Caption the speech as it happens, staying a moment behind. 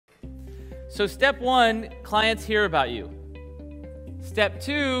So step 1, clients hear about you. Step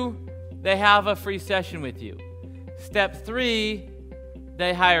 2, they have a free session with you. Step 3,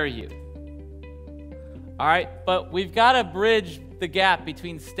 they hire you. All right, but we've got to bridge the gap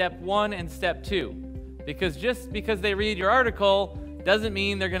between step 1 and step 2, because just because they read your article doesn't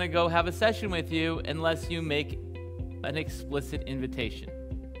mean they're going to go have a session with you unless you make an explicit invitation.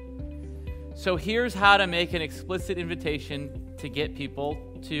 So here's how to make an explicit invitation to get people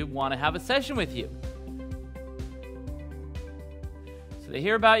to want to have a session with you. So they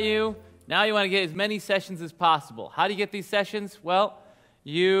hear about you. Now you want to get as many sessions as possible. How do you get these sessions? Well,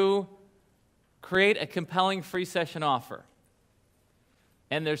 you create a compelling free session offer.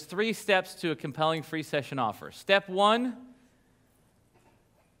 And there's 3 steps to a compelling free session offer. Step 1,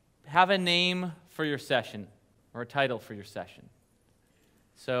 have a name for your session or a title for your session.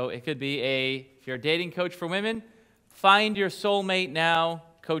 So it could be if you're a dating coach for women, Find Your Soulmate Now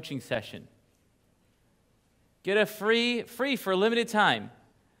coaching session. Get a free for a limited time,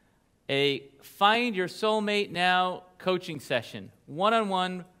 a Find Your Soulmate Now coaching session,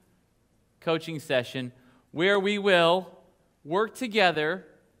 one-on-one coaching session, where we will work together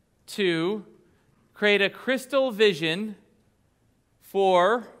to create a crystal vision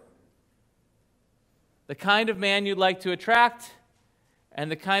for the kind of man you'd like to attract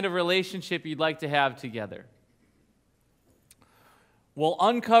and the kind of relationship you'd like to have together. We'll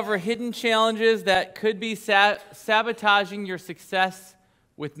uncover hidden challenges that could be sabotaging your success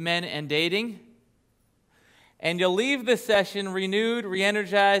with men and dating. And you'll leave the session renewed,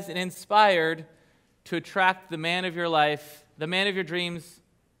 re-energized, and inspired to attract the man of your life, the man of your dreams,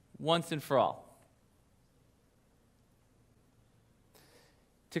 once and for all.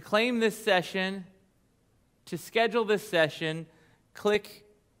 To claim this session, to schedule this session, click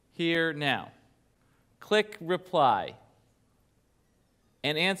here now. Click reply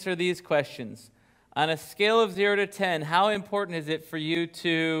and answer these questions. On a scale of 0 to 10, how important is it for you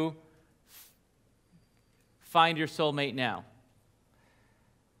to find your soulmate now?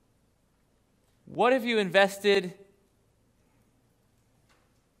 What have you invested?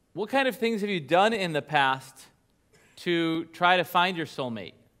 What kind of things have you done in the past to try to find your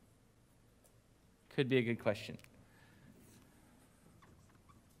soulmate? Could be a good question.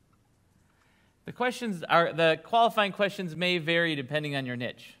 The qualifying questions may vary depending on your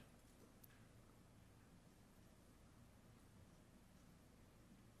niche.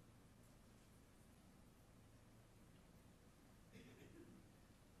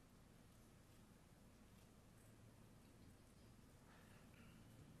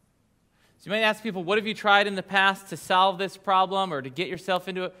 So you might ask people, what have you tried in the past to solve this problem or to get yourself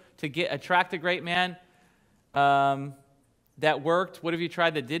into it, to attract a great man that worked? What have you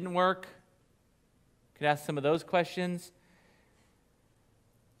tried that didn't work? You could ask some of those questions.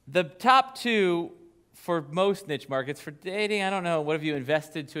 The top 2 for most niche markets, for dating, I don't know. What have you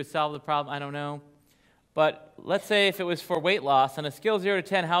invested to solve the problem? I don't know. But let's say if it was for weight loss, on a scale of 0 to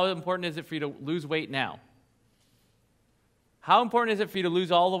 10, how important is it for you to lose weight now? How important is it for you to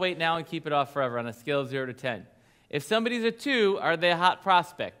lose all the weight now and keep it off forever on a scale of 0 to 10? If somebody's a 2, are they a hot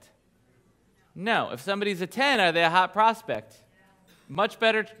prospect? No. If somebody's a 10, are they a hot prospect? Much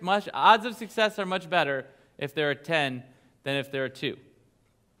better, odds of success are much better if they're a 10 than if they're a 2.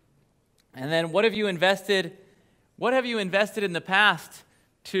 And then what have you invested in the past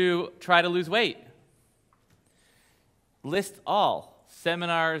to try to lose weight? List all.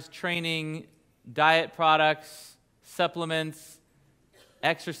 Seminars, training, diet products, supplements,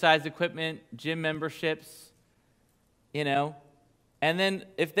 exercise equipment, gym memberships, And then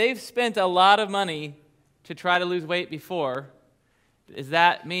if they've spent a lot of money to try to lose weight before, does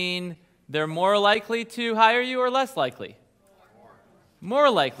that mean they're more likely to hire you or less likely? More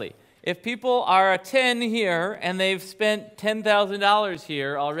likely. If people are a 10 here and they've spent $10,000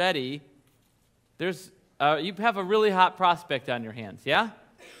 here already, you have a really hot prospect on your hands, yeah?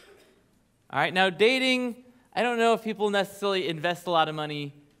 All right, now dating, I don't know if people necessarily invest a lot of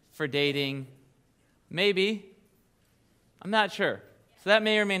money for dating. Maybe. I'm not sure. So that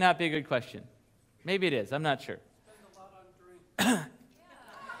may or may not be a good question. Maybe it is. I'm not sure. Spend a lot on drinks.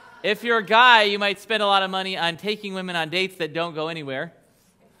 If you're a guy, you might spend a lot of money on taking women on dates that don't go anywhere,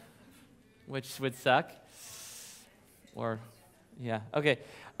 which would suck. Or, yeah, okay.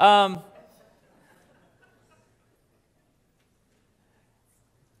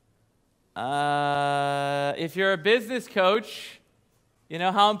 If you're a business coach,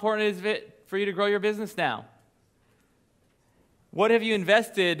 how important is it for you to grow your business now? What have you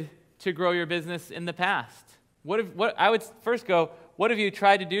invested to grow your business in the past? I would first go, what have you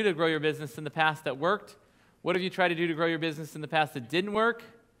tried to do to grow your business in the past that worked? What have you tried to do to grow your business in the past that didn't work?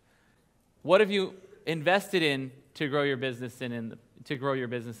 What have you invested in to grow your business in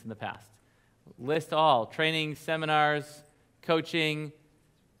the past? List all: training, seminars, coaching,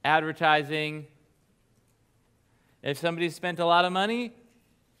 advertising. If somebody's spent a lot of money,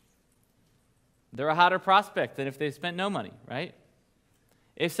 they're a hotter prospect than if they spent no money, right?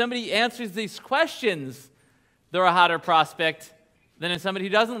 If somebody answers these questions, they're a hotter prospect than if somebody who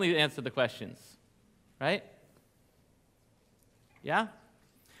doesn't answer the questions, right? Yeah?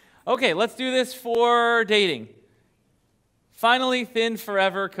 Okay, let's do this for dating. Finally, Thin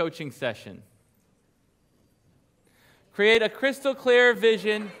Forever coaching session. Create a crystal clear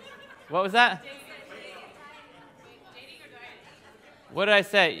vision. What was that? What did I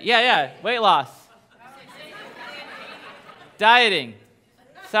say? Yeah, weight loss. Dieting.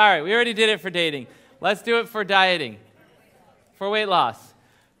 Sorry, we already did it for dating. Let's do it for dieting. For weight loss.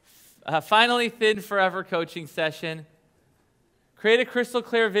 Finally, Thin Forever coaching session. Create a crystal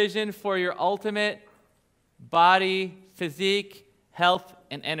clear vision for your ultimate body, physique, health,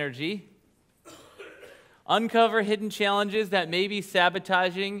 and energy. Uncover hidden challenges that may be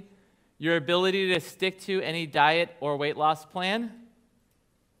sabotaging your ability to stick to any diet or weight loss plan.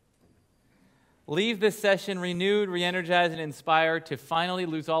 Leave this session renewed, re-energized, and inspired to finally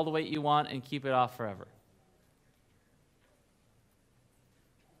lose all the weight you want and keep it off forever.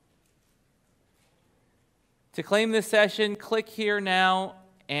 To claim this session, click here now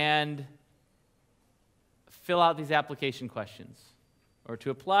and fill out these application questions. Or to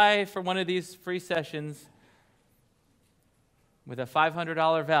apply for one of these free sessions with a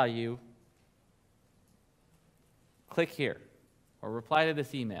 $500 value, click here or reply to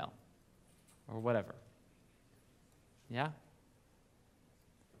this email or whatever. Yeah?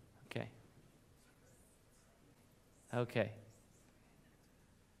 Okay.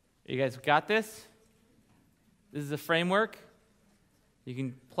 You guys got this? This is a framework. You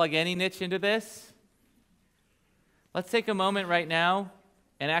can plug any niche into this. Let's take a moment right now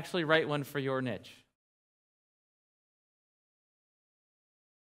and actually write one for your niche.